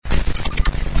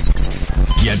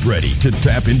Get ready to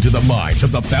tap into the minds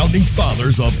of the founding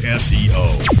fathers of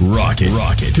SEO.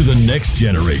 Rocket to the next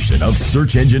generation of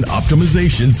search engine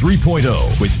optimization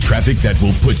 3.0 with traffic that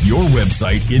will put your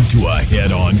website into a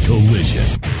head-on collision.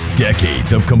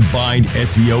 Decades of combined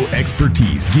SEO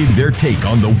expertise give their take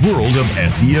on the world of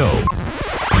SEO.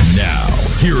 Now,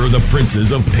 here are the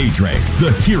princes of PageRank,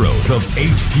 the heroes of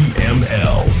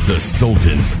HTML, the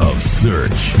sultans of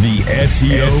search, the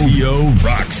SEO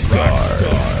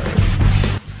Rockstars.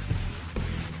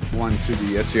 One to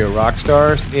the SEO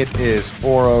Rockstars. It is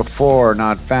 4:04,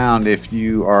 not found if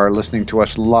you are listening to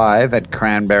us live at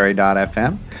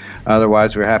cranberry.fm.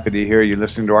 Otherwise, we're happy to hear you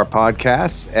listening to our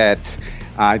podcasts at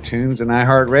iTunes and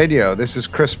iHeartRadio. This is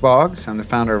Chris Boggs. I'm the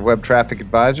founder of Web Traffic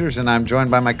Advisors, and I'm joined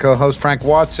by my co-host Frank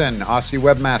Watson, Aussie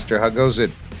Webmaster. How goes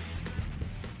it?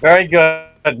 Very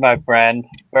good, my friend.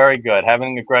 Very good.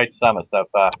 Having a great summer so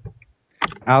far.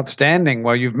 Outstanding.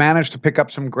 Well, you've managed to pick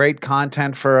up some great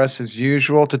content for us as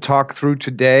usual to talk through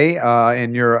today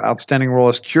in your outstanding role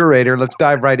as curator. Let's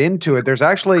dive right into it. There's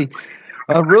actually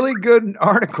a really good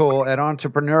article at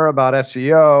Entrepreneur about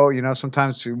SEO. You know,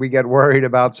 sometimes we get worried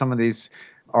about some of these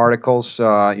articles,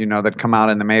 that come out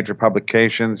in the major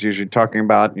publications, usually talking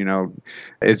about,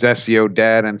 is SEO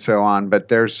dead and so on. But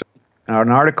there's an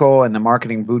article in the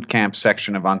Marketing Bootcamp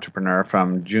section of Entrepreneur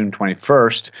from June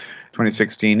 21st,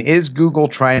 2016. Is Google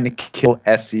trying to kill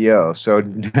SEO? So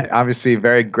obviously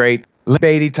very great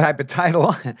clickbaity type of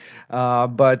title,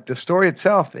 but the story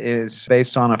itself is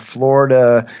based on a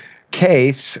Florida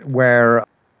case where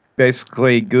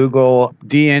basically Google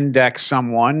de-indexed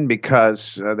someone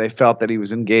because they felt that he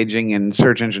was engaging in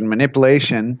search engine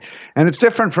manipulation. And it's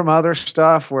different from other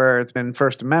stuff where it's been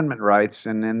First Amendment rights.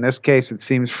 And in this case, it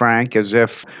seems, Frank, as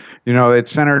if,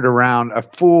 it's centered around a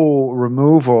full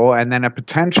removal and then a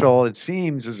potential, it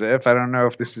seems as if, I don't know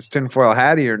if this is tinfoil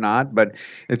hatty or not, but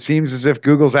it seems as if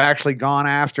Google's actually gone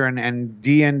after and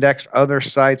de-indexed other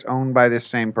sites owned by this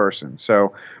same person.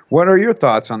 So what are your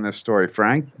thoughts on this story,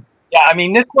 Frank? Yeah, I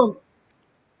mean, this one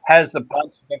has a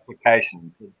bunch of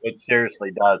implications. It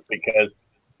seriously does, because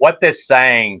what they're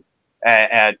saying,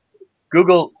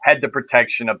 Google had the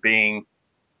protection of being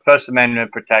First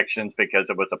Amendment protections because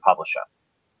it was a publisher.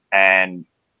 And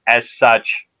as such,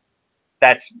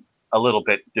 that's a little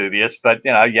bit dubious. But,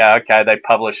 okay, they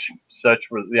publish search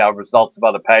results of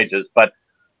other pages. But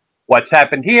what's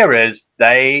happened here is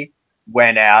they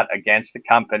went out against a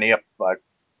company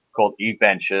called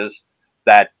eVentures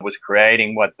that was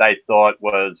creating what they thought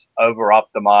was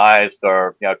over-optimized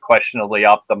or questionably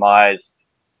optimized,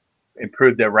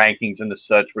 improved their rankings in the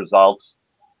search results.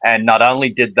 And not only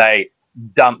did they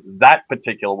dump that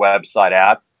particular website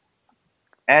out,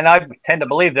 and I tend to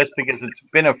believe this because it's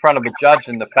been in front of a judge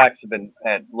and the facts have been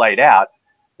laid out,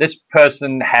 this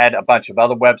person had a bunch of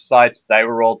other websites. They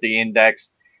were all de-indexed.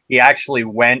 He actually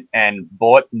went and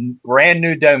bought brand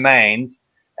new domains,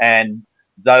 and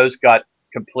those got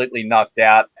completely knocked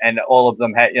out, and all of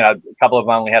them had, a couple of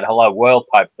them only had hello world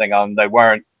type thing on. They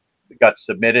got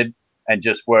submitted and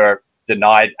just were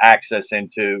denied access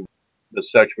into the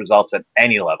search results at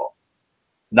any level.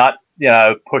 Not,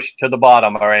 pushed to the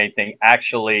bottom or anything,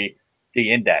 actually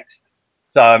de-indexed.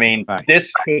 So, I mean, right. This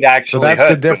could actually hurt. So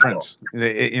that's the difference.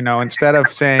 Instead of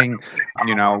saying,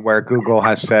 where Google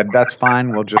has said, that's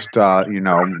fine, we'll just,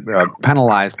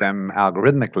 penalize them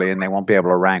algorithmically and they won't be able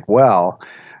to rank well.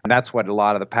 And that's what a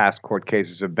lot of the past court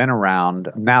cases have been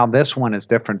around. Now this one is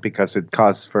different because it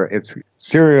causes for its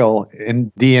serial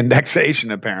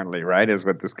de-indexation, apparently, right, is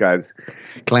what this guy's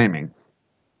claiming.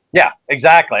 Yeah,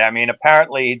 exactly. I mean,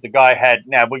 apparently the guy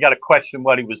now we got to question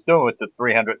what he was doing with the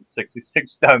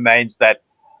 366 domains that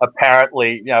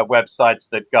apparently, websites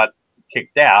that got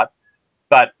kicked out.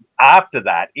 But after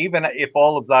that, even if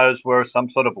all of those were some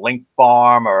sort of link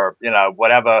farm or,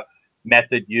 whatever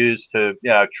method used to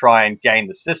try and gain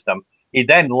the system, he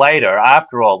then later,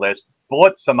 after all this,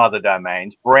 bought some other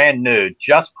domains, brand new,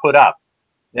 just put up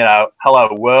hello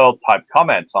world type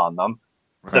comments on them,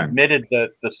 right. Submitted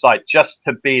the site just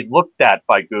to be looked at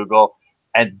by Google,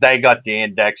 and they got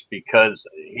de-indexed because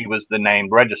he was the named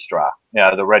registrar,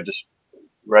 the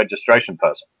registration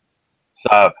person.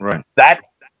 So right. That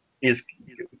is,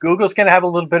 Google's going to have a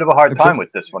little bit of a hard time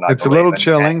with this one. It's a little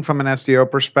chilling from an SEO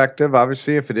perspective,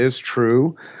 obviously, if it is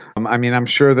true. I'm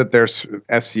sure that there's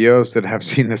SEOs that have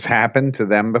seen this happen to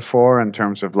them before in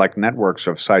terms of like networks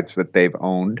of sites that they've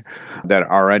owned that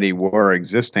already were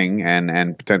existing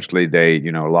and potentially they,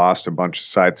 lost a bunch of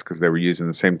sites because they were using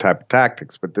the same type of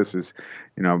tactics. But this is,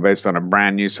 based on a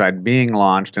brand new site being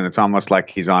launched, and it's almost like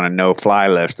he's on a no-fly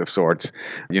list of sorts,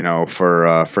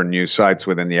 for new sites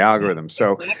within the algorithm.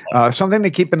 So something something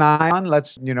to keep an eye on.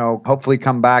 Let's, hopefully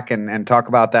come back and talk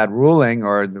about that ruling,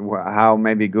 or how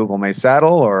maybe Google may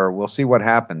settle, or we'll see what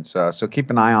happens. So keep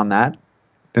an eye on that.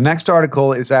 The next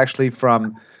article is actually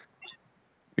from,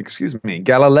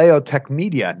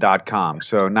 GalileoTechMedia.com.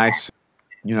 So nice,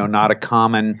 not a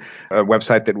common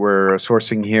website that we're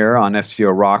sourcing here on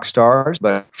SEO Rockstars.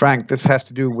 But Frank, this has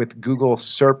to do with Google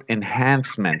SERP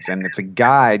enhancements, and it's a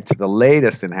guide to the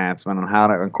latest enhancement on how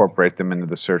to incorporate them into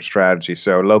the search strategy.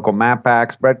 So local map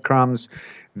packs, breadcrumbs,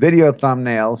 video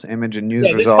thumbnails, image and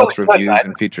news results, reviews,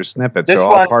 and feature snippets. So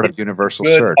all part of universal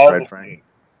search, right, Frank?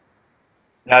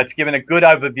 Now, it's given a good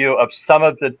overview of some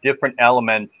of the different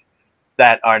elements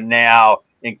that are now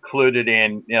included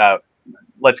in,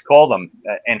 let's call them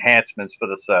enhancements for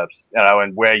the SERPs,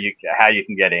 and how you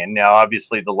can get in. Now,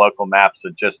 obviously, the local maps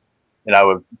are just,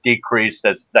 have decreased,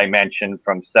 as they mentioned,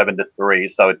 from 7 to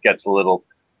 3, so it gets a little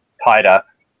tighter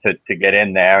to get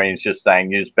in there. And he's just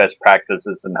saying use best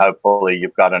practices, and hopefully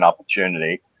you've got an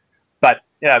opportunity. But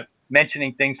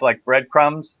mentioning things like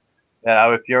breadcrumbs.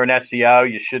 If you're an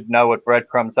SEO, you should know what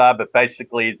breadcrumbs are, but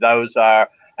basically those are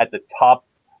at the top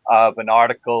of an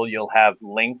article. You'll have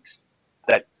links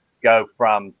that go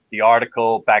from the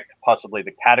article back to possibly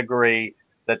the category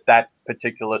that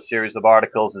particular series of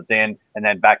articles is in, and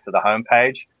then back to the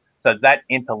homepage. So that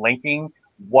interlinking,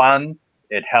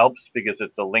 it helps because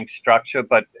it's a link structure,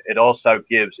 but it also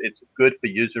it's good for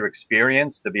user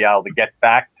experience to be able to get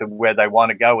back to where they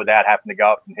want to go without having to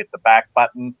go up and hit the back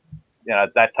button.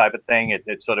 That type of thing.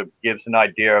 It sort of gives an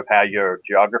idea of how your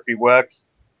geography works.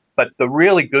 But the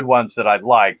really good ones that I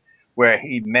like, where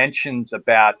he mentions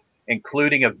about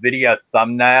including a video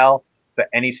thumbnail for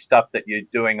any stuff that you're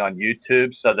doing on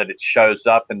YouTube so that it shows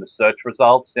up in the search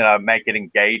results, make it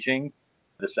engaging.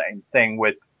 The same thing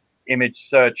with image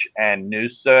search and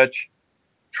news search.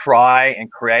 Try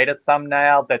and create a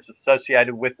thumbnail that's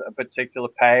associated with a particular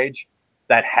page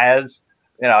that has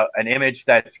an image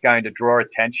that's going to draw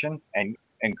attention and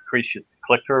increase your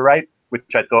click-through rate, which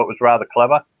I thought was rather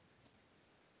clever.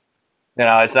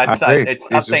 It's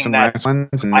something that nice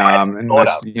ones,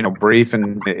 and brief,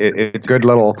 and it's a good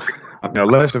little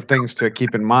list of things to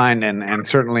keep in mind, and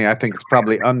certainly I think it's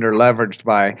probably under leveraged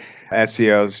by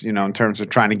SEOs, in terms of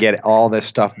trying to get all this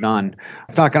stuff done.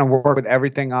 It's not going to work with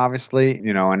everything, obviously,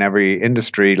 in every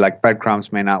industry. Like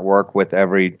breadcrumbs may not work with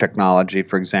every technology,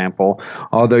 for example,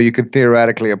 although you could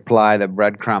theoretically apply the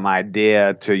breadcrumb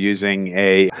idea to using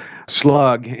a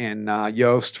slug in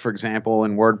Yoast, for example,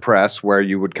 in WordPress, where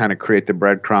you would kind of create the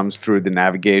breadcrumbs through the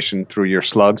navigation through your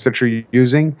slugs that you're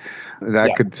using.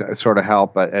 That could sort of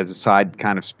help as a side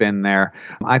kind of spin there.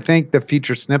 I think the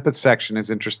feature snippets section is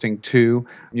interesting too.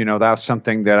 That was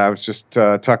something that I was just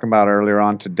talking about earlier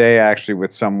on today, actually,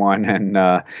 with someone,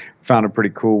 and found a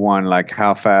pretty cool one, like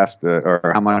how fast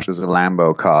or how much does a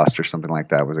Lambo cost, or something like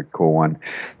that was a cool one.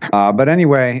 But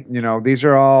anyway, these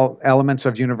are all elements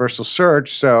of universal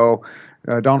search. So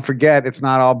don't forget, it's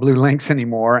not all blue links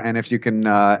anymore. And if you can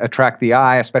attract the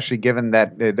eye, especially given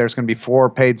that there's going to be 4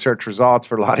 paid search results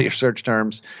for a lot of your search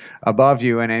terms above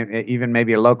you, and even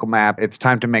maybe a local map, it's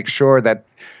time to make sure that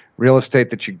real estate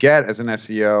that you get as an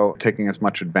SEO taking as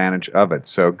much advantage of it.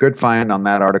 So good find on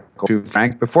that article too,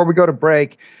 Frank. Before we go to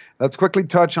break, let's quickly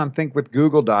touch on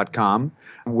thinkwithgoogle.com,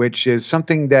 which is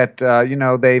something that,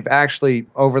 they've actually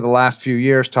over the last few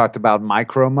years talked about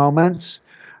micro moments.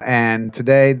 And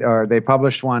today, they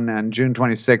published one on June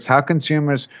 26, how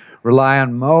consumers rely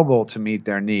on mobile to meet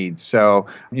their needs. So,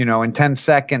 in 10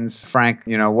 seconds, Frank,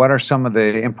 what are some of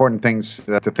the important things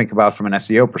to think about from an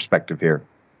SEO perspective here?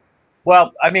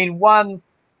 Well, I mean,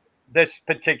 this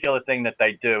particular thing that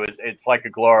they do is it's like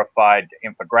a glorified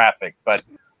infographic, but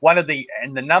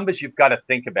the numbers you've got to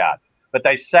think about. But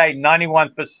they say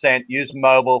 91% use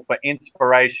mobile for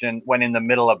inspiration when in the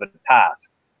middle of a task.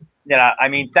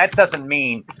 That doesn't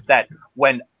mean that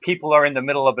when people are in the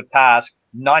middle of a task,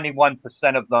 91%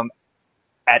 of them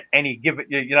at any given,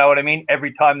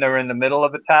 every time they're in the middle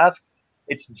of a task.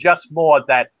 It's just more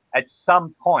that at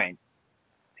some point,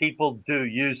 people do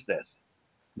use this.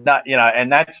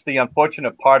 And that's the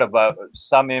unfortunate part of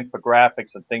some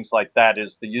infographics and things like that,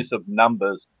 is the use of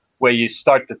numbers, where you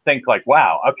start to think like,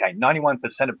 wow, okay, 91%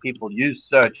 of people use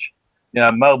search,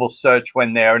 mobile search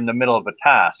when they're in the middle of a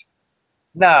task.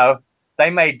 No, they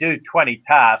may do 20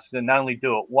 tasks and only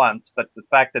do it once, but the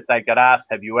fact that they got asked,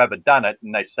 have you ever done it?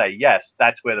 And they say yes,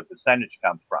 that's where the percentage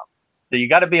comes from. So you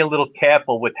got to be a little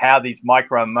careful with how these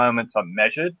micro moments are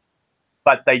measured,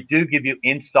 but they do give you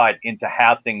insight into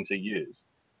how things are used.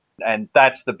 And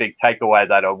that's the big takeaway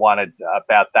that I wanted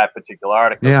about that particular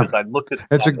article. Yeah. Because I looked at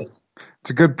It's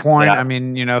a good point. Yeah. I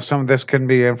mean, some of this can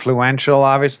be influential,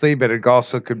 obviously, but it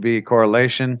also could be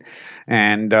correlation,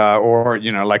 and or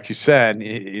like you said,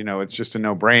 it's just a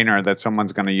no-brainer that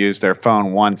someone's going to use their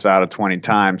phone once out of 20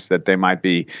 times that they might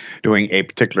be doing a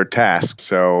particular task.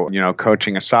 So,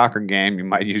 coaching a soccer game, you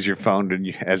might use your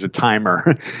phone as a timer.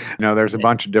 There's a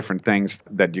bunch of different things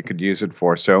that you could use it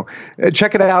for. So,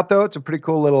 check it out, though. It's a pretty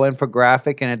cool little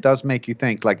infographic, and it does make you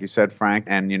think, like you said, Frank.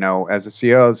 And as a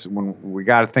CEOs, when we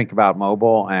got to think about mobile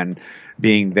and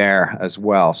being there as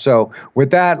well. So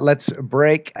with that, let's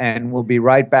break, and we'll be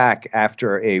right back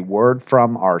after a word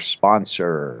from our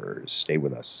sponsors. Stay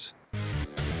with us.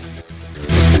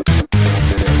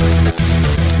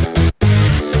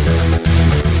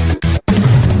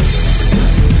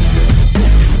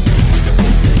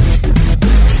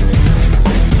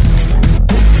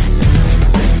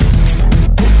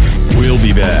 We'll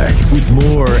be back with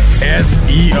more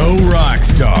SEO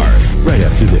Rockstars right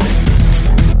after this.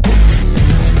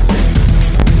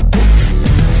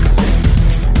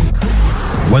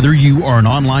 Whether you are an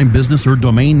online business or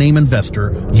domain name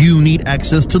investor, you need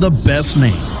access to the best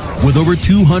names. With over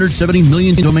 270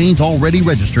 million domains already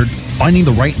registered, finding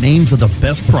the right names at the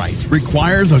best price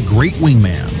requires a great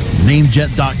wingman.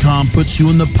 Namejet.com puts you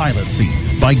in the pilot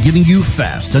seat by giving you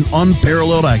fast and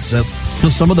unparalleled access to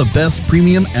some of the best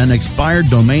premium and expired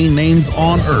domain names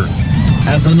on earth.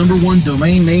 As the #1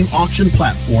 domain name auction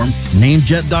platform,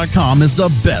 Namejet.com is the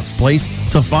best place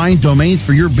to find domains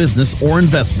for your business or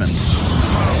investment.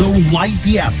 So light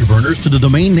the afterburners to the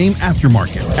domain name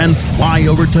aftermarket and fly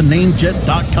over to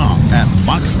Namejet.com at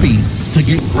Mach speed to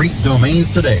get great domains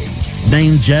today.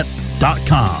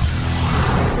 Namejet.com.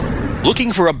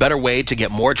 Looking for a better way to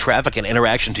get more traffic and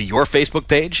interaction to your Facebook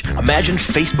page? Imagine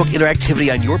Facebook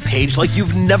interactivity on your page like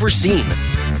you've never seen.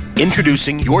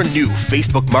 Introducing your new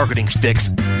Facebook marketing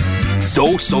fix,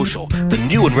 ZoSocial, the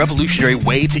new and revolutionary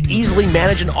way to easily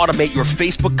manage and automate your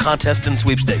Facebook contests and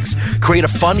sweepstakes. Create a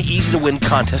fun, easy-to-win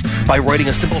contest by writing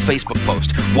a simple Facebook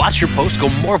post. Watch your post go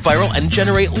more viral and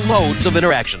generate loads of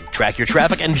interaction. Track your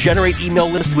traffic and generate email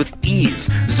lists with ease.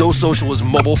 ZoSocial is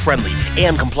mobile-friendly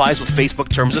and complies with Facebook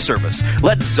terms of service.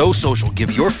 Let ZoSocial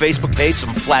give your Facebook page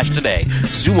some flash today.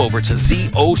 Zoom over to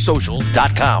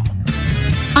ZoSocial.com.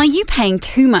 Are you paying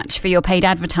too much for your paid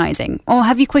advertising, or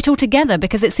have you quit altogether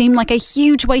because it seemed like a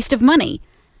huge waste of money?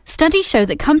 Studies show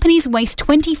that companies waste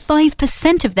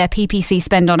 25% of their PPC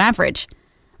spend on average.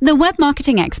 The web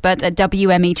marketing experts at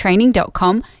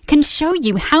WMEtraining.com can show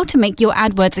you how to make your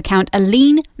AdWords account a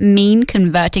lean, mean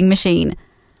converting machine.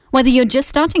 Whether you're just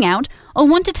starting out or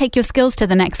want to take your skills to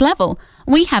the next level,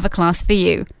 we have a class for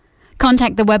you.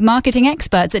 Contact the web marketing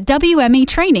experts at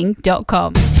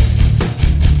WMEtraining.com.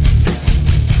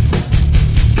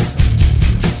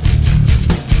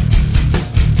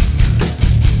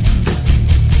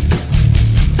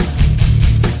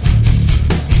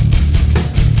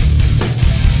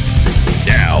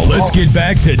 Let's get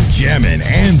back to jamming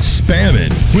and spamming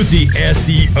with the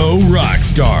SEO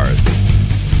Rockstars.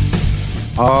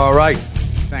 All right.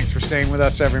 Thanks for staying with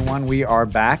us, everyone. We are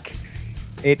back.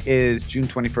 It is June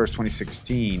 21st,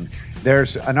 2016.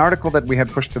 There's an article that we had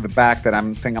pushed to the back that I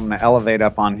think I'm going to elevate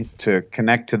up on to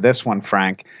connect to this one,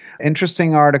 Frank.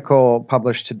 Interesting article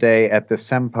published today at the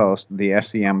SEM Post, the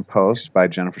SEM Post by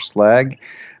Jennifer Slegg.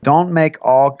 Don't make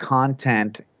all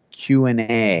content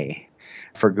Q&A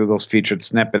for Google's featured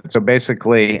snippet. So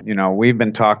basically, we've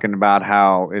been talking about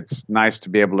how it's nice to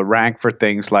be able to rank for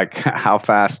things like how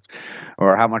fast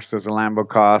or how much does a Lambo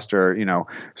cost, or,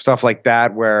 stuff like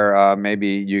that, where maybe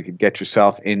you could get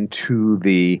yourself into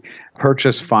the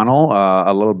purchase funnel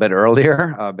a little bit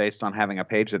earlier based on having a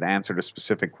page that answered a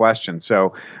specific question.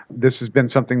 So this has been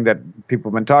something that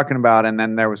people have been talking about. And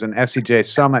then there was an SEJ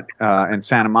Summit in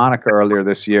Santa Monica earlier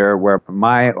this year where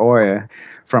Mai Oye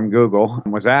from Google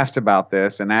was asked about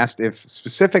this and asked if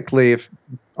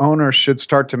owners should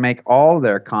start to make all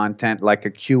their content like a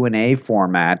Q&A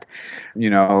format,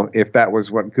 if that was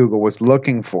what Google was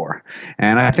looking for.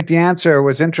 And I think the answer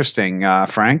was interesting,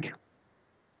 Frank.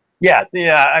 Yeah.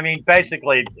 I mean,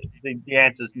 basically, the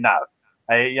answer is no.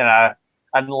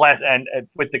 Unless, and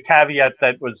with the caveat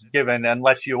that was given,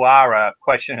 unless you are a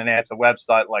question and answer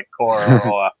website like Quora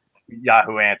or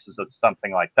Yahoo Answers or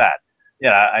something like that.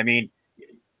 I mean,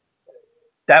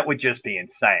 that would just be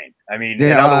insane. I mean,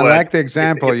 yeah, in other words, I like the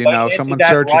example. Someone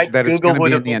searches right, that it's going to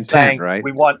be in the intent, right?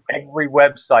 We want every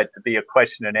website to be a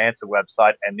question and answer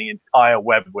website, and the entire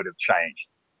web would have changed.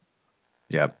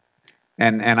 Yep.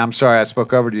 And I'm sorry I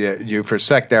spoke over to you for a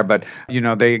sec there, but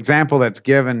the example that's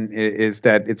given is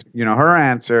that it's her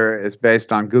answer is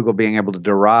based on Google being able to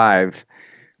derive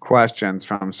questions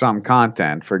from some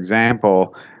content. For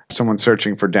example, someone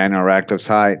searching for Daniel Radcliffe's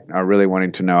height are really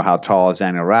wanting to know how tall is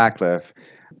Daniel Radcliffe,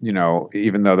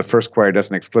 even though the first query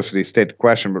doesn't explicitly state the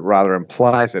question, but rather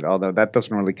implies it, although that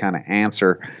doesn't really kind of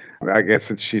answer. I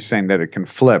guess she's saying that it can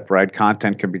flip, right?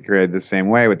 Content can be created the same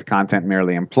way, with the content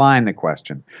merely implying the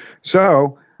question.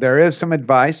 So there is some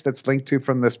advice that's linked to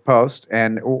from this post.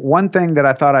 And one thing that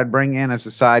I thought I'd bring in as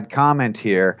a side comment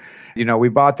here, we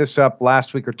brought this up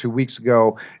last week or 2 weeks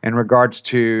ago in regards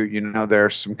to,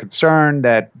 there's some concern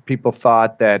that people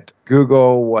thought that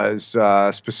Google was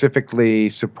specifically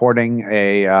supporting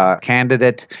a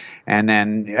candidate, and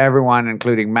then everyone,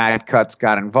 including Matt Cutts,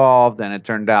 got involved, and it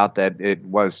turned out that it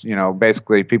was,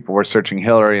 basically people were searching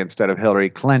Hillary instead of Hillary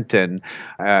Clinton,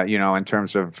 in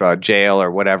terms of jail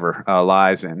or whatever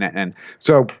lies. And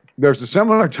so there's a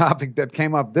similar topic that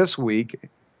came up this week,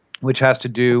 which has to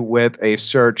do with a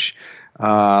search.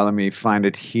 Let me find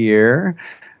it here.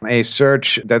 A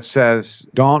search that says,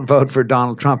 don't vote for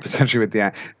Donald Trump, essentially with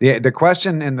the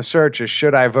question in the search is,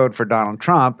 should I vote for Donald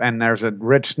Trump? And there's a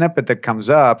rich snippet that comes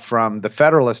up from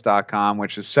thefederalist.com,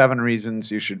 which is 7 reasons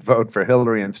you should vote for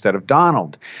Hillary instead of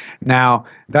Donald. Now,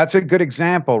 that's a good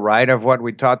example, right, of what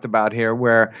we talked about here,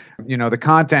 where, the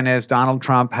content is Donald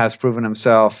Trump has proven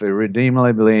himself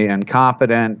irredeemably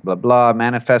incompetent, blah, blah,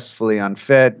 manifestly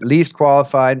unfit, least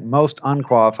qualified, most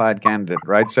unqualified candidate,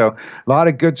 right? So a lot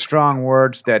of good, strong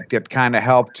words that kind of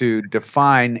help to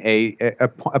define a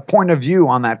point of view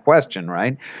on that question,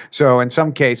 right? So in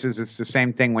some cases, it's the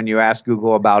same thing when you ask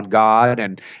Google about God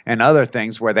and other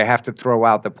things where they have to throw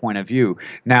out the point of view.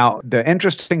 Now, the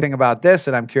interesting thing about this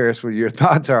that I'm curious what your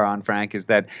thoughts are on, Frank, is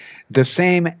that the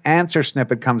same answer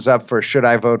snippet comes up for should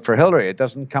I vote for Hillary. It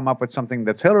doesn't come up with something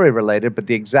that's Hillary related, but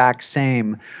the exact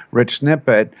same rich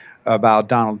snippet about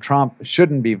Donald Trump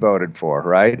shouldn't be voted for,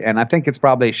 right? And I think it's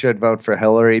probably should vote for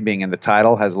Hillary, being in the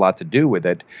title has a lot to do with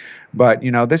it. But,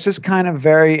 this is kind of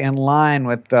very in line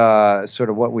with sort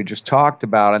of what we just talked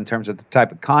about in terms of the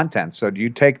type of content. So do you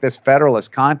take this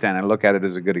Federalist content and look at it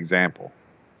as a good example?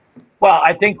 Well,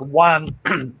 I think one,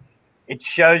 it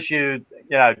shows you,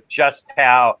 just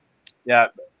how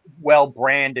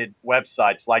well-branded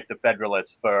websites like the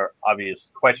Federalist for obvious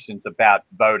questions about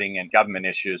voting and government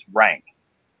issues rank.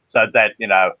 So that,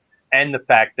 and the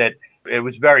fact that it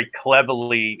was very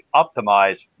cleverly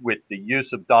optimized with the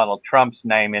use of Donald Trump's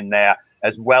name in there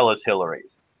as well as Hillary's.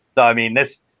 So, I mean,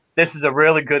 this is a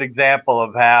really good example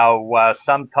of how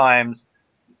sometimes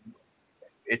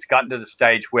it's gotten to the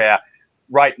stage where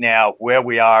right now, where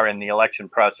we are in the election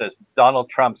process, Donald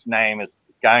Trump's name is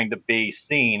going to be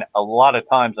seen a lot of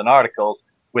times in articles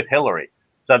with Hillary.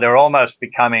 So they're almost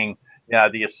becoming,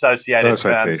 the associated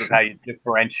terms of how you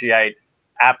differentiate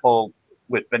Apple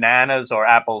with bananas or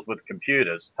apples with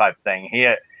computers type thing.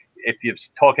 Here, if you're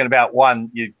talking about one,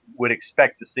 you would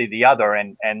expect to see the other,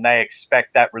 and they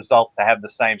expect that result to have the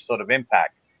same sort of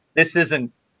impact. This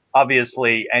isn't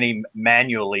obviously any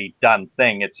manually done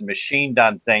thing. It's a machine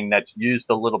done thing that's used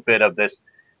a little bit of this,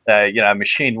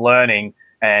 machine learning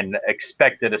and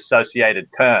expected associated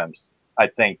terms, I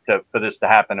think, for this to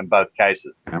happen in both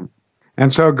cases. Yeah.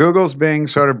 And so Google's being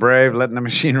sort of brave, letting the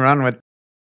machine run with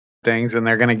things, and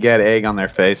they're going to get egg on their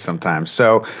face sometimes.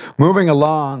 So moving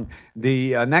along,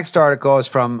 the next article is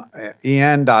from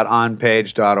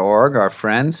en.onpage.org, our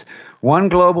friends. One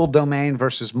global domain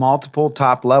versus multiple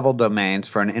top-level domains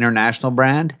for an international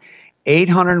brand.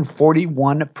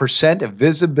 841%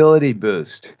 visibility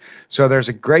boost. So there's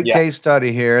a great case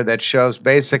study here that shows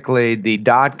basically the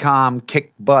 .com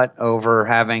kick butt over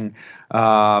having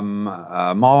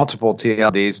multiple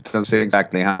TLDs. Doesn't say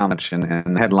exactly how much in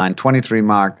the headline. 23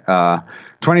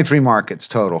 markets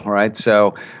total, right?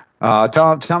 So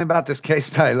tell me about this case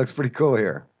study. It looks pretty cool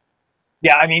here.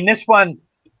 Yeah, I mean, this one,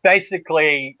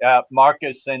 basically,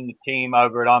 Marcus and the team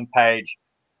over at OnPage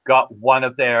got one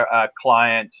of their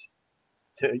clients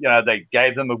to, they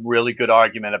gave them a really good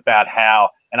argument about how,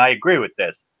 and I agree with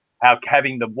this, how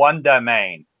having the one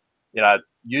domain,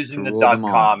 using the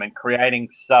 .com and creating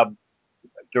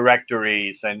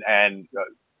sub-directories and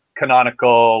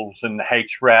canonicals and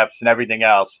hrefs and everything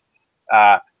else,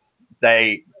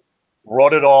 they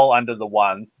brought it all under the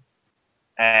one,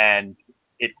 and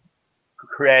it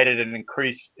created an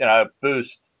increased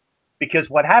boost. Because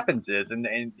what happens is, and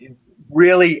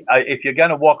really, if you're going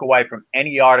to walk away from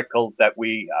any article that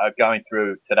we are going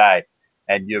through today,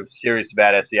 and you're serious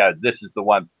about SEO, this is the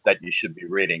one that you should be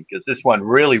reading, because this one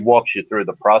really walks you through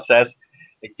the process.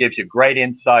 It gives you great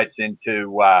insights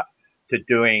into to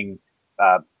doing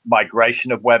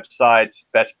migration of websites,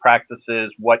 best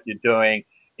practices, what you're doing.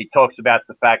 He talks about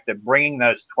the fact that bringing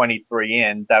those 23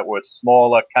 in that were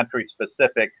smaller, country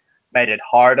specific, made it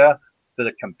harder for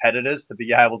the competitors to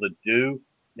be able to do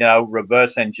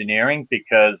reverse engineering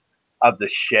because of the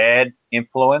shared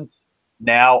influence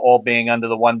now all being under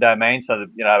the one domain. So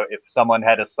that, if someone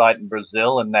had a site in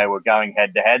Brazil and they were going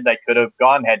head to head, they could have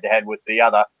gone head to head with the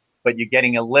other, but you're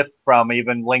getting a lift from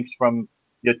even links from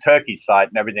your Turkey site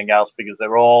and everything else because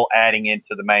they're all adding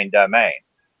into the main domain.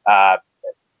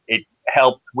 It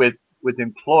helped with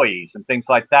employees and things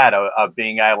like that of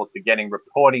being able to getting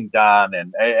reporting done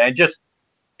and just,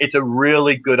 it's a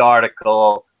really good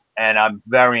article. And I'm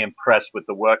very impressed with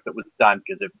the work that was done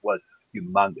because it was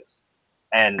humongous.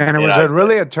 And it was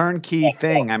really a turnkey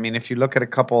thing. I mean, if you look at a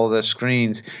couple of the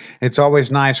screens, it's always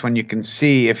nice when you can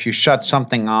see if you shut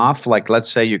something off, like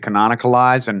let's say you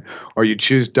canonicalize or you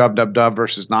choose www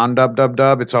versus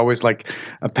non-www. It's always like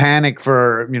a panic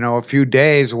for, a few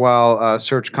days while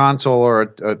Search Console or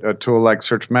a tool like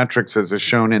Searchmetrics, as is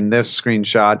shown in this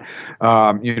screenshot,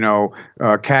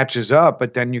 catches up.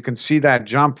 But then you can see that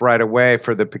jump right away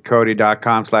for the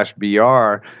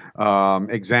Picoti.com/BR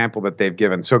example that they've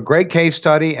given. So great case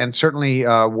study and certainly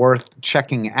worth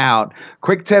checking out.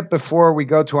 Quick tip before we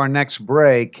go to our next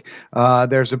break.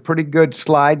 There's a pretty good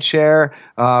slide share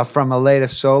from Aleta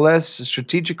Solis,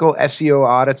 strategical SEO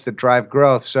audits that drive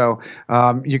growth. So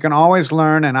you can always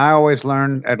learn, and I always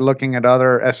learn at looking at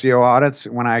other SEO audits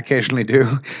when I occasionally do.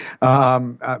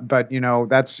 But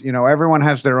that's, everyone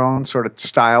has their own sort of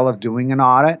style of doing an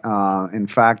audit. In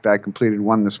fact, I completed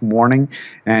one this morning,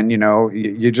 and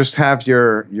you just have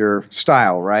your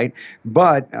style, right?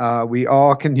 But we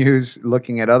all can use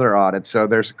looking at other audits. So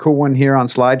there's a cool one here on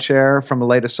SlideShare from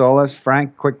Aleta Solis.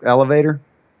 Frank, quick elevator.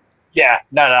 Yeah,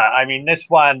 no. I mean, this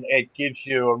one, it gives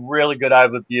you a really good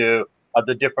overview of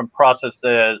the different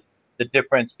processes, the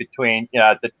difference between,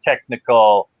 the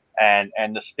technical and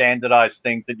the standardized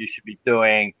things that you should be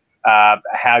doing,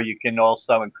 how you can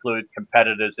also include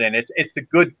competitors in. It's a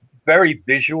good, very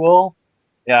visual.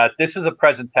 This is a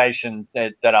presentation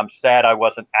that I'm sad I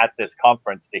wasn't at this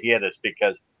conference to hear this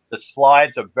because the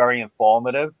slides are very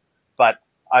informative, but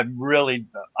I'm going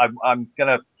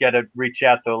to reach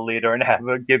out to a leader and have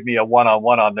her give me a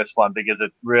one-on-one on this one because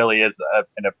it really is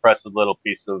an impressive little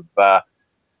piece of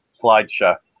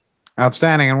slideshow.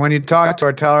 Outstanding. And when you talk to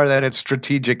her, tell her that it's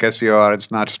strategic SEO. It's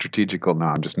not strategical. No,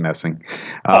 I'm just messing.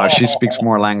 She speaks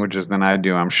more languages than I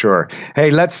do, I'm sure.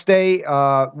 Hey, let's stay.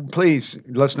 Please,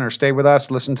 listeners, stay with us.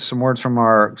 Listen to some words from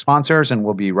our sponsors, and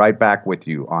we'll be right back with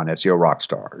you on SEO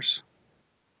Rockstars.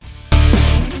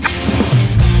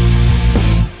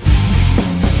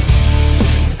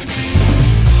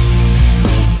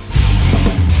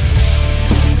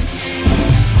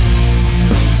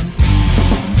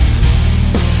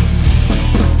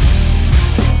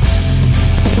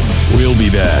 We'll be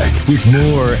back with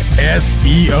more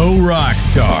SEO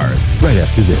Rockstars right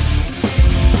after this.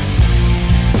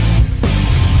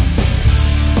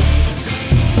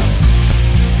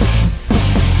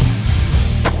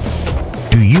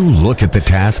 Do you look at the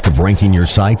task of ranking your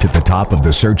site at the top of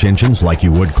the search engines like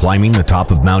you would climbing the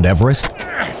top of Mount Everest?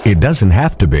 It doesn't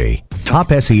have to be.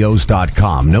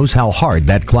 TopSEOs.com knows how hard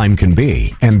that climb can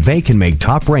be, and they can make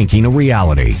top ranking a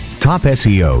reality. Top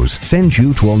SEOs sends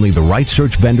you to only the right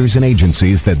search vendors and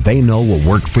agencies that they know will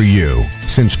work for you.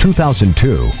 Since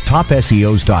 2002,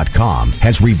 TopSEOs.com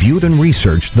has reviewed and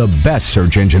researched the best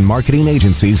search engine marketing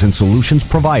agencies and solutions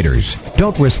providers.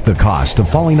 Don't risk the cost of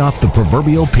falling off the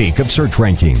proverbial peak of search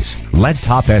rankings. Let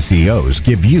Top SEOs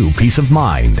give you peace of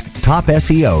mind.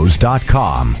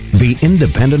 TopSEOs.com, the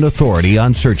independent authority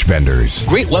on search vendors.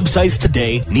 Great websites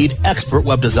today need expert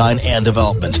web design and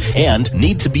development and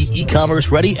need to be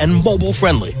e-commerce ready and mobile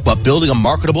friendly. But building a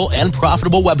marketable and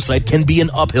profitable website can be an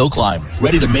uphill climb.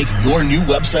 Ready to make your new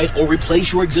website or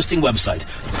replace your existing website?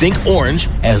 Think Orange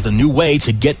as the new way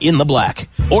to get in the black.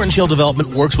 Orange Hill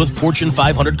Development works with Fortune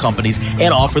 500 companies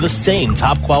and offer the same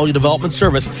top quality development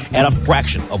service at a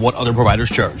fraction of what other providers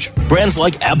charge. Brands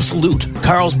like Absolute,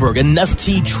 Carlsberg, and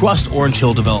Nestea trust Orange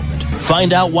Hill Development.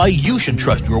 Find out why you should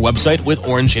trust your website with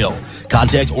Orange Hill.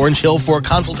 Contact Orange Hill for a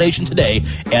consultation today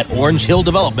at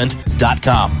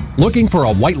orangehilldevelopment.com. Looking for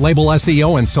a white label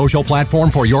SEO and social platform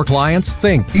for your clients?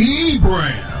 Think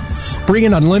eBrands. Free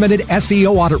and unlimited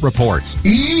SEO audit reports.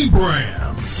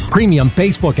 eBrands. Premium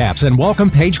Facebook apps and welcome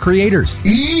page creators.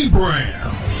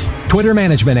 eBrands. Twitter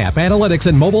management app, analytics,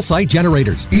 and mobile site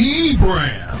generators.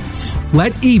 eBrands.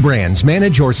 Let eBrands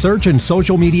manage your search and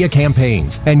social media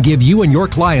campaigns and give you and your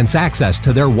clients access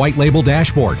to their white label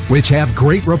dashboard, which have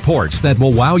great reports that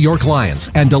will wow your clients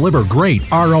and deliver great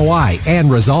ROI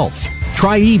and results.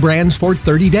 Try eBrands for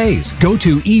 30 days. Go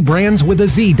to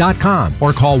eBrandsWithAZ.com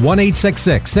or call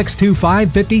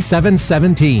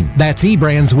 1-866-625-5717. That's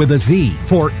eBrands with a Z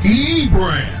for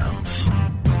eBrands.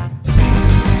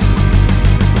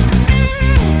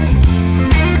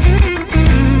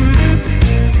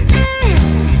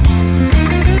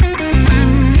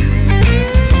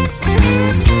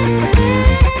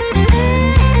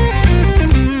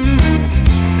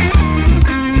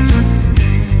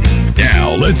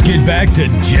 get back to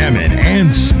jamming and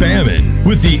spamming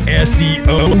with the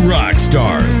SEO rock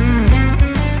stars.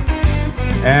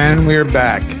 And we're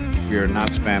back. You're not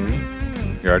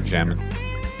spamming. You're jamming.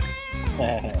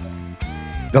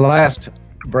 The last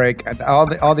break,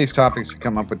 all these topics you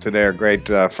come up with today are great,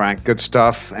 Frank. Good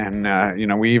stuff. And,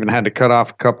 we even had to cut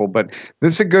off a couple. But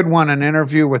this is a good one, an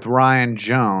interview with Ryan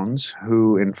Jones,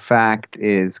 who, in fact,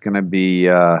 is going to be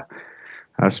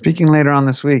speaking later on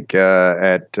this week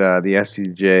at the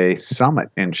SEJ Summit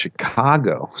in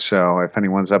Chicago. So if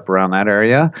anyone's up around that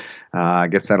area, I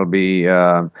guess that'll be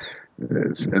the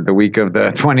week of the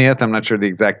 20th. I'm not sure the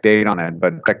exact date on it,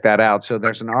 but check that out. So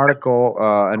there's an article,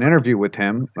 an interview with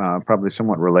him, probably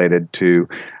somewhat related to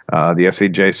the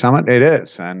SEJ Summit. It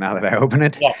is, now that I open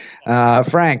it. Yeah.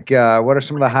 Frank, what are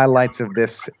some of the highlights of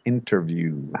this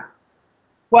interview?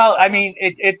 Well, I mean,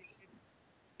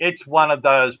 it's one of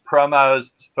those promos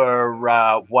for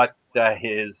what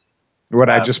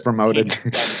I just promoted.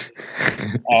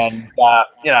 And,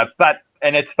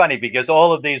 and it's funny because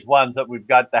all of these ones that we've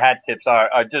got, the hat tips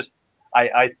are just,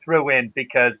 I threw in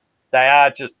because they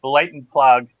are just blatant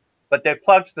plugs, but they're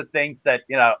plugs for things that,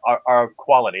 are of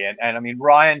quality. And I mean,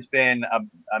 Ryan's been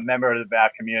a member of our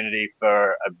community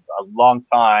for a long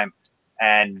time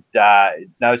and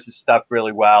knows his stuff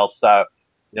really well. So,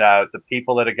 the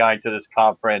people that are going to this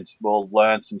conference will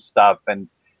learn some stuff, and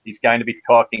he's going to be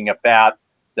talking about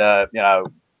the,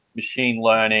 machine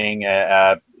learning.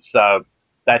 So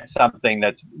that's something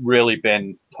that's really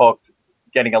been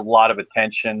getting a lot of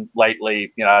attention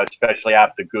lately, especially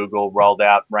after Google rolled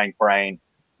out RankBrain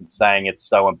and saying it's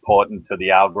so important to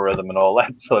the algorithm and all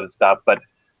that sort of stuff. But,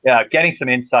 getting some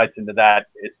insights into that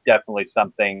is definitely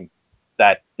something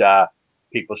that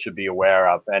people should be aware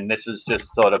of. And this is just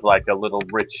sort of like a little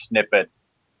rich snippet,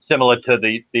 similar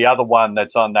to the other one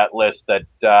that's on that list that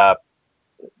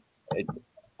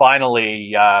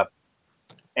finally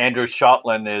Andrew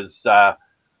Shotland is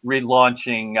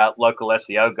relaunching Local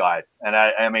SEO Guide. And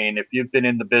I mean, if you've been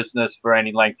in the business for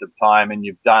any length of time and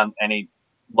you've done any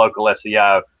local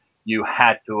SEO, you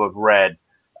had to have read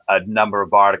a number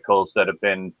of articles that have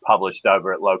been published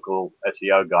over at Local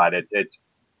SEO Guide. It's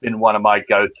been one of my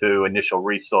go-to initial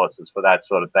resources for that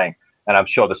sort of thing. And I'm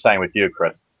sure the same with you,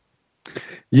 Chris.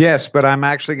 Yes, but I'm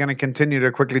actually going to continue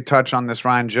to quickly touch on this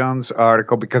Ryan Jones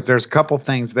article because there's a couple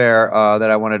things there that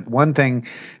I wanted. One thing,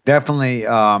 definitely,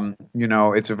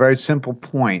 it's a very simple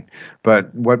point,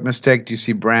 but what mistake do you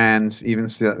see brands, even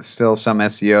still some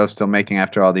SEO still making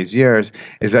after all these years,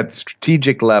 is at the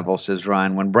strategic level, says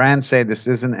Ryan, when brands say this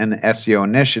isn't an SEO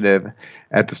initiative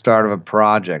at the start of a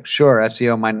project. Sure,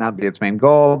 SEO might not be its main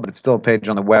goal, but it's still a page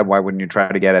on the web. Why wouldn't you try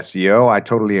to get SEO? I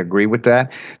totally agree with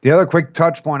that. The other quick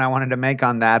touch point I wanted to make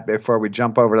on that before we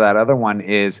jump over to that other one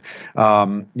is,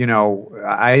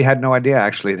 I had no idea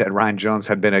actually that Ryan Jones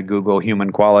had been a Google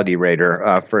human quality rater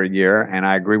for a year, and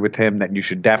I agree with him that you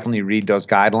should definitely read those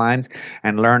guidelines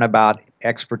and learn about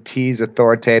expertise,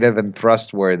 authoritative, and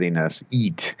trustworthiness.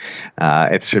 EAT.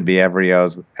 It should be every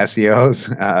SEO's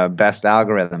best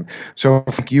algorithm. So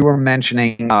you were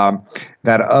mentioning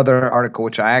that other article,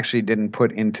 which I actually didn't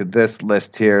put into this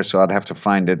list here, so I'd have to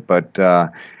find it. But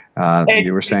you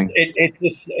were saying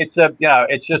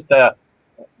it's just an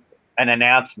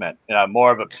announcement,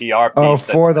 more of a PR piece. Oh,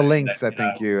 for the links, I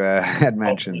think you had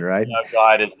mentioned, right?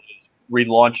 Guide is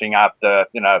relaunching after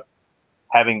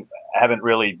haven't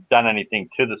really done anything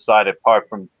to the site apart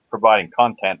from providing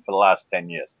content for the last 10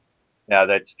 years.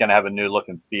 That's going to have a new look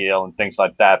and feel and things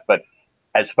like that. But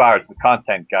as far as the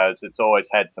content goes, it's always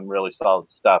had some really solid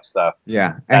stuff. So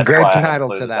yeah, and great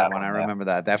title to that one. I remember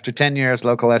that. After 10 years,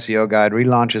 Local SEO Guide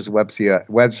relaunches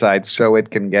website so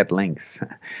it can get links.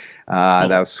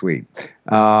 That was sweet.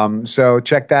 So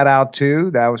check that out too.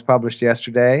 That was published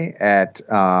yesterday at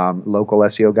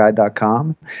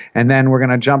localseoguide.com. And then we're going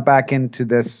to jump back into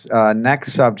this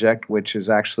next subject, which is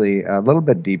actually a little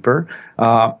bit deeper.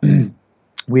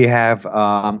 We have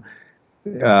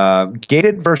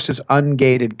gated versus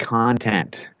ungated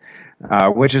content.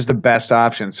 Which is the best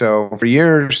option? So for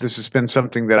years, this has been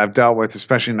something that I've dealt with,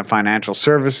 especially in the financial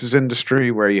services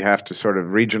industry, where you have to sort of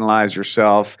regionalize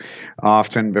yourself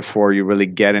often before you really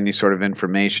get any sort of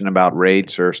information about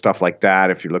rates or stuff like that,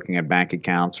 if you're looking at bank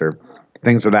accounts or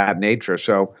things of that nature.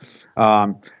 So,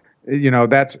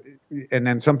 that's, and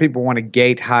then some people want to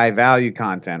gate high value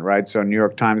content, right? So New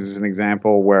York Times is an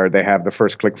example where they have the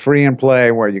first click free in play,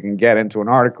 where you can get into an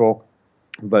article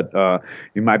but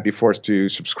you might be forced to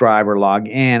subscribe or log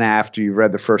in after you've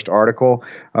read the first article.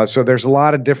 So there's a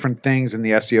lot of different things in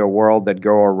the SEO world that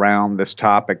go around this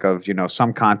topic of,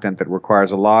 some content that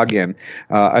requires a login.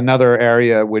 Another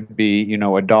area would be,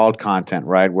 adult content,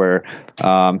 right? Where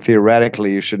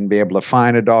theoretically you shouldn't be able to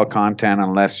find adult content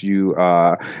unless you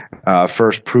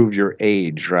first prove your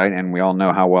age, right? And we all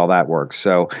know how well that works.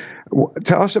 So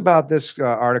tell us about this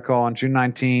article on June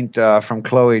 19th from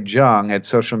Chloe Jung at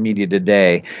Social Media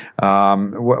Today.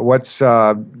 What's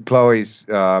Chloe's,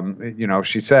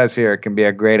 she says here it can be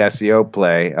a great SEO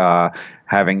play,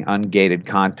 having ungated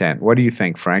content. What do you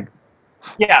think, Frank?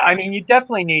 Yeah, I mean, you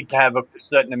definitely need to have a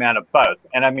certain amount of both.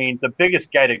 And I mean, the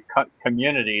biggest gated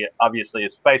community, obviously,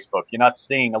 is Facebook. You're not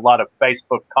seeing a lot of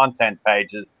Facebook content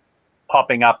pages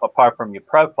popping up apart from your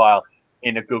profile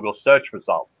in a Google search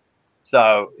result.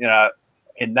 So,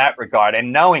 in that regard,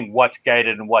 and knowing what's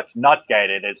gated and what's not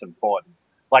gated is important.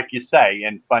 Like you say,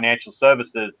 in financial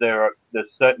services, there's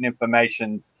certain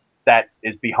information that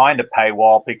is behind a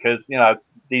paywall because,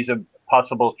 these are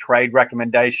possible trade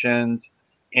recommendations,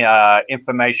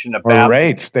 information about or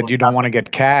rates that you don't want to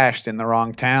get cashed in the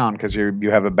wrong town because you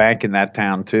have a bank in that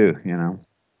town too,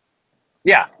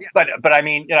 Yeah, but I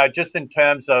mean, just in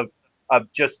terms of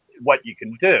just what you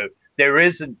can do, there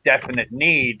is a definite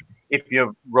need if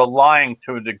you're relying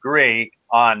to a degree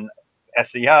on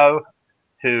SEO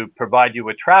to provide you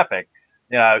with traffic,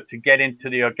 to get into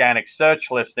the organic search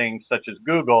listings such as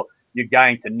Google, you're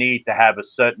going to need to have a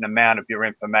certain amount of your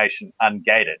information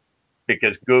ungated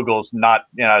because Google's not,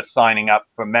 signing up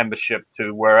for membership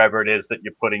to wherever it is that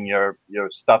you're putting your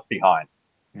stuff behind.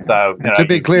 Yeah. So, to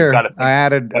be clear, I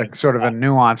added a sort of a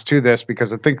nuance to this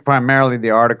because I think primarily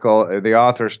the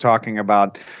author's talking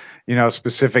about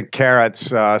specific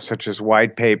carrots such as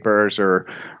white papers or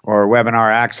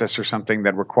webinar access or something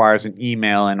that requires an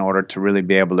email in order to really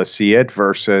be able to see it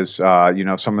versus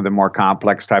some of the more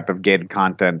complex type of gated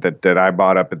content that I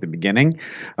brought up at the beginning.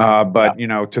 But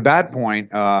to that point,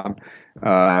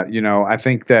 I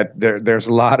think that there's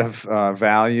a lot of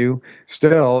value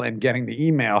still in getting the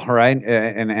email, right?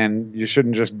 And you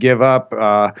shouldn't just give up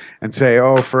and say,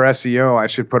 oh, for SEO, I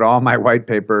should put all my white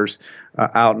papers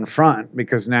out in front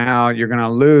because now you're going to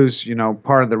lose,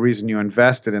 part of the reason you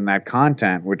invested in that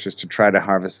content, which is to try to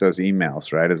harvest those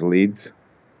emails, right, as leads.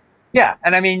 Yeah,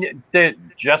 and I mean,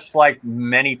 just like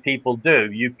many people do,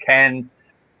 you can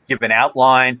give an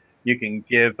outline. You can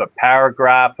give a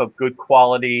paragraph of good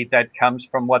quality that comes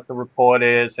from what the report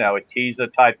is, a teaser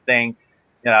type thing.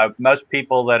 Most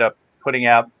people that are putting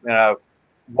out,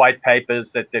 white papers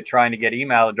that they're trying to get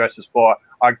email addresses for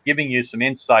are giving you some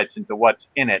insights into what's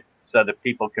in it so that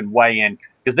people can weigh in.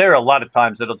 Because there are a lot of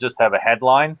times it'll just have a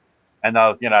headline and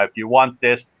they'll, if you want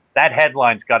this, that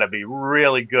headline's got to be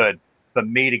really good for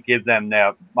me to give them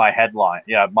my headline,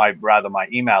 my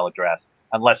email address,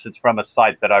 unless it's from a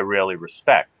site that I really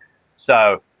respect.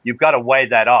 So you've got to weigh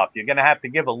that off. You're going to have to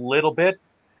give a little bit,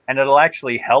 and it'll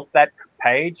actually help that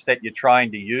page that you're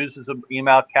trying to use as an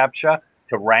email capture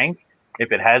to rank.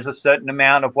 If it has a certain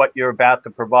amount of what you're about to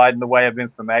provide in the way of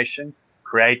information,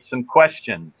 create some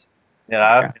questions,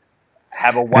 Okay.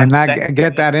 Have a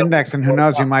get that index, and who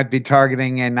knows, you might be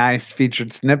targeting a nice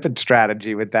featured snippet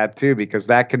strategy with that too, because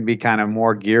that can be kind of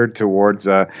more geared towards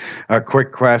a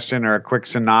quick question or a quick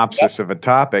synopsis of a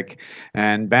topic,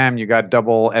 and bam, you got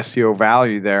double SEO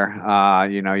value there.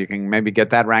 You can maybe get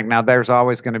that ranked. Now, there's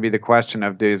always going to be the question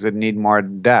of does it need more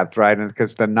depth, right? And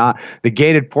because the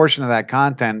gated portion of that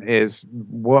content is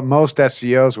what most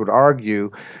SEOs would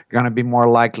argue going to be more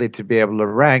likely to be able to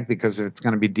rank because it's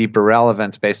going to be deeper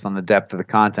relevance based on the depth of the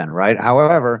content, right?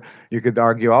 However, you could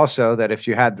argue also that if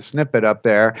you had the snippet up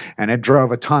there and it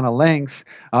drove a ton of links,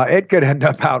 it could end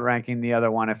up outranking the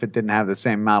other one if it didn't have the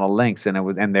same amount of links and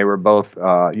they were both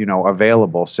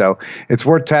available. So it's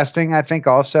worth testing, I think.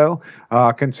 Also,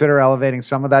 consider elevating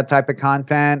some of that type of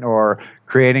content or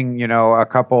creating, a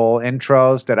couple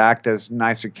intros that act as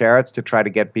nicer carrots to try to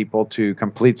get people to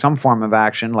complete some form of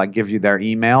action, like give you their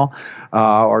email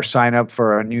or sign up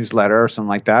for a newsletter or something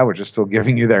like that, which is still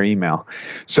giving you their email.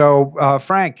 So,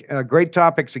 Frank, great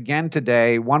topics again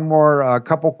today. One more,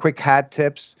 couple quick hat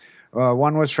tips.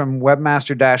 One was from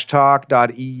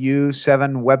webmaster-talk.eu,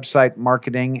 7 website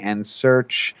marketing and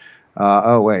search.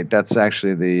 That's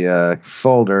actually the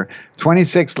folder.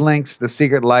 26 links, the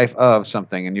secret life of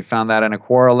something. And you found that in a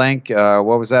Quora link.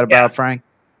 What was that about, Frank?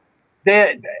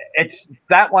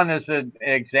 That one is an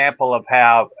example of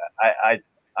how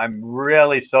I'm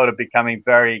really sort of becoming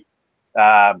very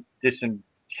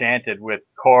disenchanted with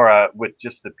Quora, with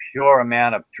just the pure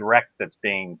amount of direct that's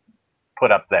being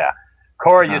put up there.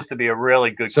 Quora used to be a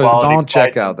really good quality. So don't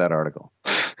check out that article.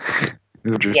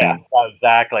 Yeah,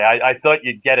 exactly. I thought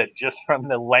you'd get it just from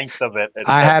the length of it.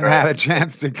 I hadn't had a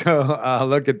chance to go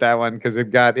look at that one because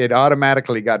it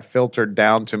automatically got filtered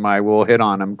down to my "we'll hit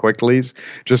on them quicklies"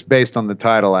 just based on the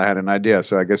title. I had an idea,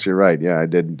 so I guess you're right. Yeah, I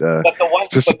did. But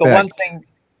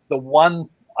the one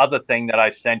other thing that I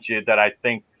sent you that I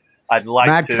think I'd like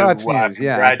Matt to Cutts news.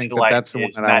 Yeah, I think that's the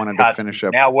one that I wanted to finish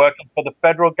up. Now working for the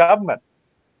federal government.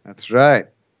 That's right.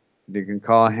 You can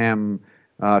call him.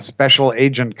 Special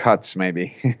Agent Cutts,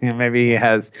 maybe. Maybe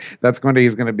he's going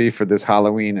to be for this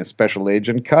Halloween, a Special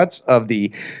Agent Cutts of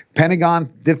the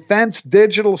Pentagon's Defense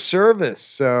Digital Service.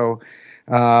 So,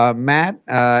 Matt,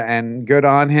 and good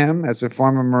on him as a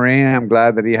former Marine. I'm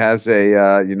glad that he has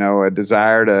a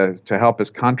desire to help his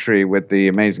country with the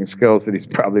amazing skills that he's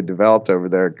probably developed over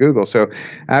there at Google. So,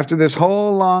 after this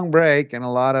whole long break and a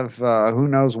lot of who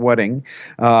knows whating,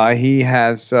 he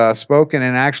has spoken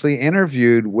and actually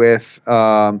interviewed with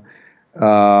there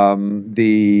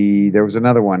was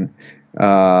another one,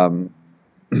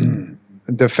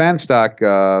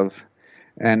 defense.gov.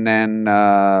 And then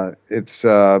it's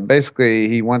basically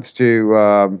he wants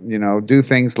to, do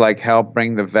things like help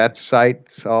bring the vet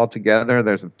sites all together.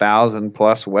 There's 1,000+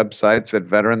 websites that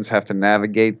veterans have to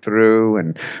navigate through.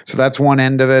 And so that's one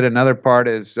end of it. Another part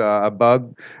is a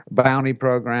bug bounty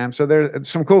program. So there's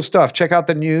some cool stuff. Check out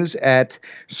the news at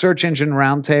Search Engine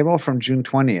Roundtable from June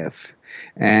 20th.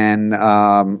 And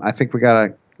I think we got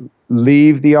to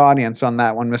leave the audience on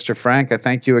that one, Mr. Frank. I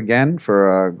thank you again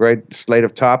for a great slate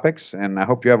of topics, and I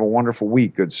hope you have a wonderful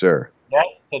week, good sir. Yes,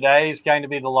 today is going to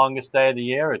be the longest day of the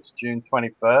year. It's June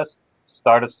 21st,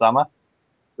 start of summer.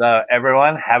 So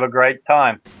everyone, have a great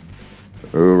time.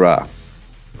 Hoorah.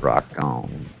 Rock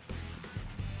on.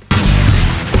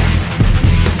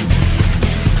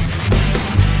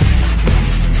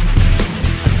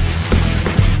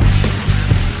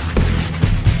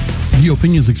 The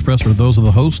opinions expressed are those of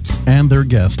the hosts and their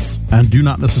guests and do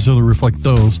not necessarily reflect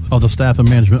those of the staff and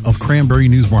management of Cranberry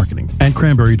News Marketing and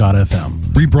Cranberry.fm.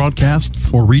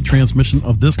 Rebroadcasts or retransmission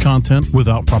of this content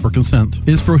without proper consent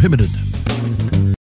is prohibited.